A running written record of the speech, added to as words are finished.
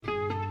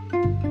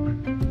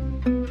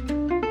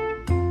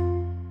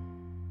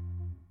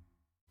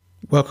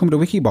Welcome to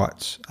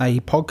Wikibytes,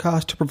 a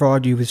podcast to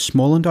provide you with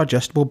small and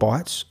digestible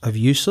bites of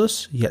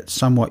useless yet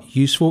somewhat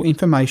useful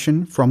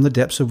information from the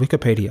depths of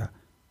Wikipedia.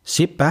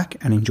 Sit back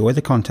and enjoy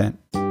the content.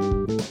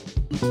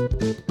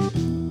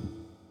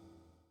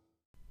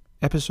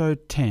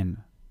 Episode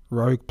 10,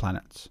 Rogue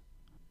Planets.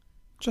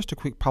 Just a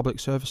quick public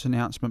service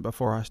announcement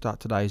before I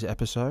start today's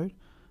episode.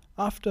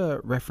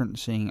 After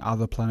referencing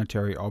other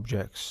planetary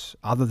objects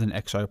other than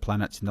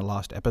exoplanets in the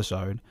last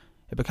episode,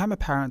 it became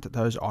apparent that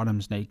those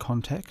items need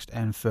context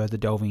and further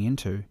delving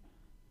into.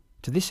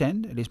 To this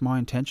end, it is my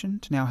intention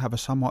to now have a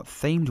somewhat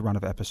themed run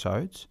of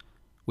episodes,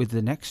 with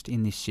the next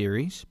in this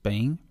series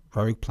being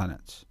Rogue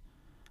Planets.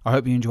 I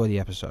hope you enjoy the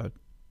episode.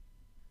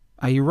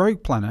 A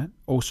rogue planet,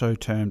 also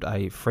termed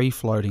a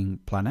free-floating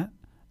planet,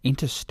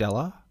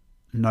 interstellar,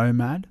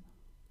 nomad,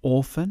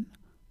 orphan,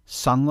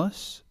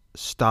 sunless,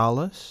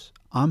 starless,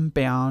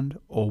 unbound,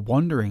 or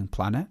wandering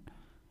planet,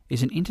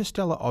 is an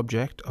interstellar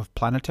object of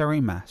planetary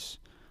mass,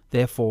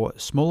 therefore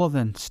smaller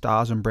than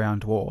stars and brown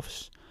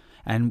dwarfs,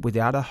 and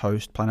without a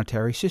host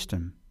planetary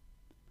system.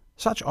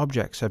 Such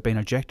objects have been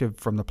ejected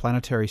from the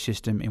planetary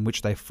system in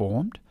which they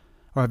formed,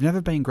 or have never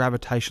been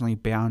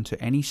gravitationally bound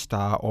to any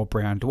star or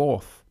brown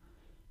dwarf.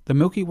 The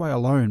Milky Way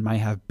alone may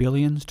have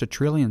billions to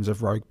trillions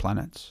of rogue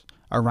planets.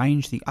 A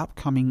range the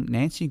upcoming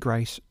Nancy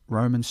Grace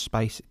Roman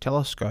Space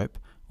Telescope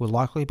will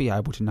likely be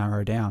able to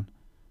narrow down.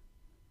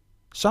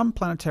 Some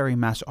planetary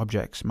mass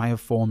objects may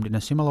have formed in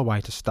a similar way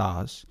to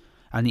stars,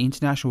 and the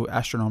International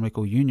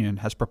Astronomical Union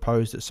has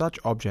proposed that such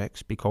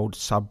objects be called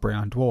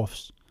sub-brown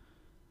dwarfs.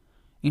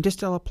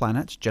 Interstellar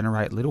planets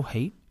generate little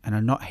heat and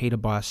are not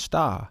heated by a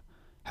star.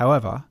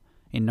 However,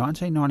 in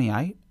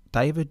 1998,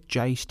 David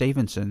J.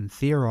 Stevenson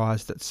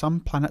theorized that some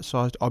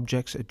planet-sized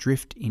objects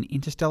adrift in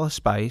interstellar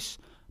space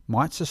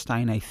might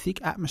sustain a thick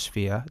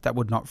atmosphere that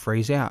would not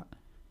freeze out.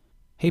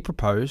 He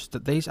proposed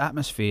that these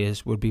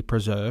atmospheres would be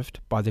preserved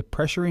by the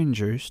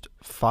pressure-induced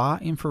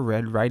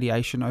far-infrared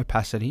radiation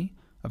opacity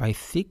of a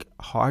thick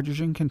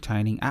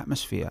hydrogen-containing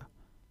atmosphere.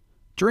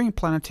 During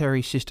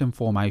planetary system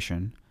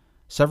formation,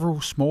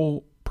 several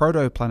small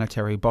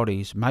protoplanetary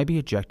bodies may be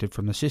ejected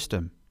from the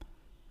system.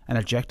 An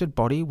ejected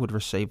body would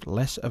receive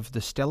less of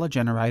the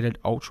stellar-generated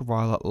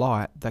ultraviolet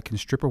light that can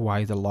strip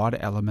away the lighter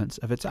elements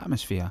of its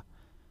atmosphere.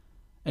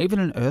 Even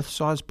an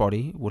Earth-sized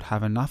body would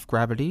have enough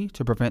gravity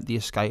to prevent the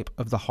escape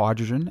of the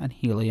hydrogen and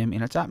helium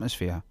in its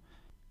atmosphere.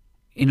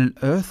 In an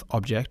Earth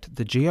object,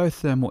 the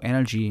geothermal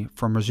energy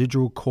from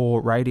residual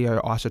core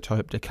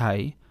radioisotope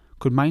decay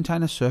could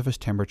maintain a surface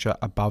temperature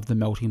above the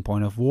melting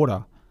point of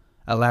water,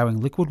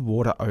 allowing liquid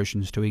water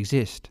oceans to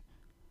exist.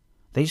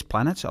 These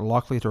planets are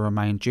likely to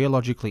remain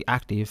geologically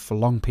active for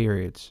long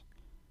periods.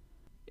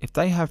 If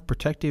they have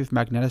protective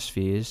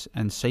magnetospheres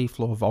and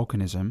seafloor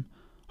volcanism,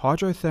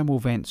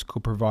 hydrothermal vents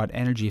could provide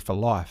energy for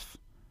life.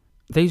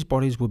 These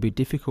bodies would be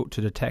difficult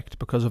to detect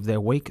because of their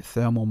weak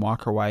thermal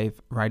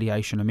microwave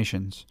radiation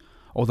emissions,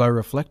 although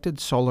reflected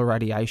solar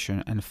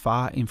radiation and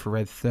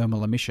far-infrared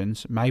thermal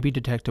emissions may be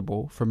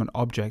detectable from an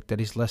object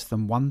that is less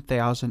than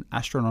 1,000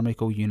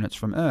 astronomical units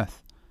from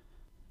Earth.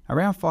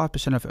 Around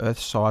 5% of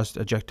Earth-sized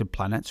ejected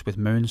planets with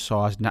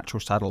moon-sized natural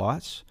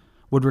satellites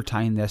would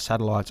retain their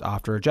satellites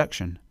after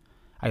ejection.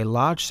 A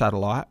large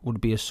satellite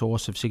would be a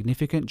source of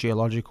significant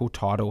geological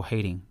tidal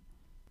heating.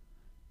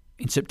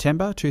 In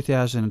September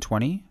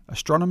 2020,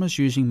 astronomers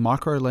using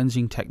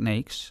microlensing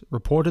techniques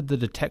reported the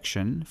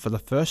detection, for the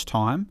first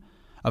time,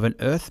 of an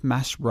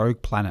Earth-mass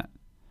rogue planet,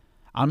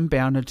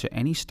 unbounded to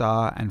any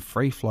star and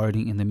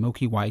free-floating in the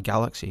Milky Way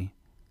galaxy.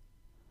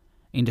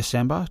 In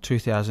December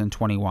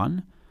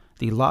 2021,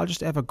 the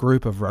largest ever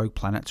group of rogue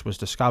planets was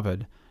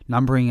discovered,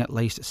 numbering at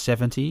least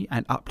 70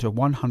 and up to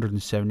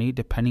 170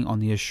 depending on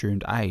the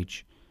assumed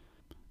age.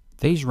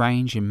 These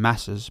range in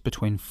masses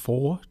between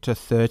 4 to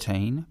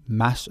 13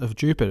 mass of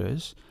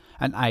Jupiters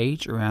and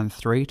age around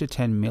 3 to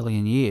 10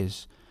 million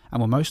years, and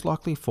were most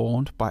likely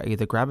formed by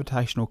either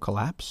gravitational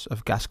collapse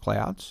of gas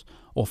clouds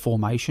or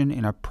formation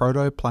in a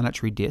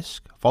protoplanetary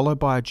disk, followed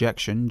by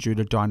ejection due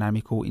to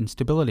dynamical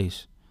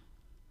instabilities.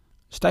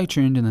 Stay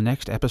tuned in the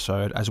next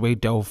episode as we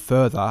delve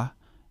further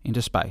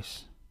into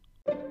space.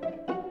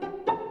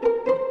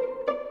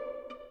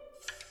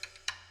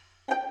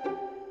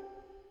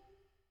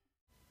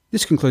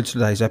 This concludes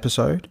today's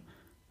episode.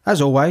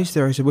 As always,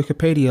 there is a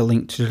Wikipedia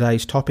link to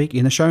today's topic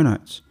in the show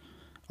notes.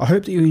 I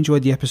hope that you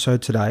enjoyed the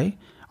episode today,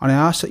 and I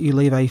ask that you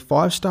leave a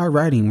 5-star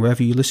rating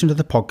wherever you listen to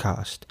the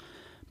podcast.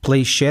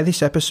 Please share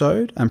this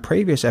episode and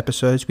previous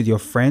episodes with your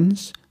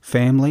friends,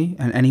 family,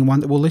 and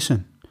anyone that will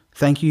listen.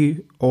 Thank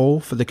you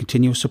all for the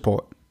continual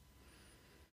support.